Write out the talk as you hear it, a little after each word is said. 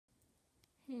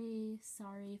Hey,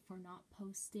 sorry for not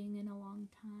posting in a long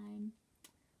time.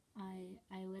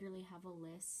 I literally have a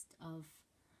list of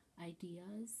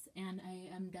ideas, and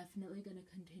I am definitely going to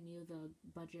continue the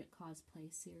budget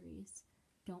cosplay series.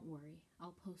 Don't worry,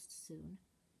 I'll post soon.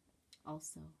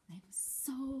 Also, I'm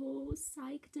so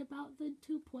psyched about the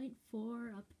 2.4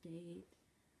 update.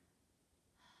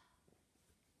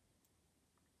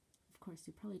 Of course,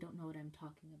 you probably don't know what I'm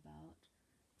talking about.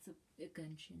 It's a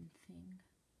genshin thing.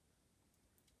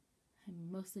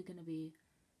 I'm mostly going to be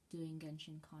doing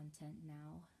genshin content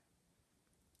now.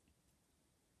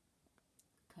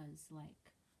 Because,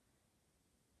 like,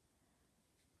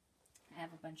 I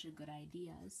have a bunch of good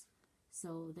ideas.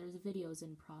 So, there's videos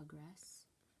in progress.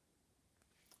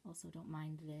 Also, don't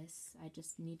mind this. I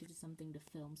just needed something to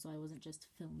film, so I wasn't just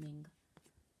filming,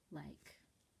 like,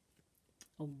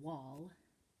 a wall.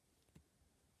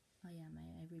 Oh yeah,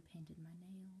 I repainted my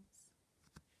nails.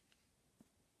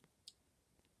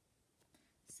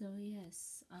 So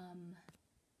yes,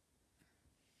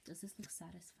 does this look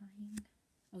satisfying?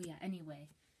 Oh yeah, anyway.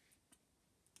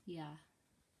 Yeah,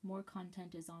 more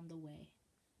content is on the way.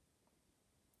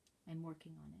 I'm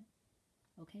working on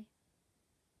it. Okay?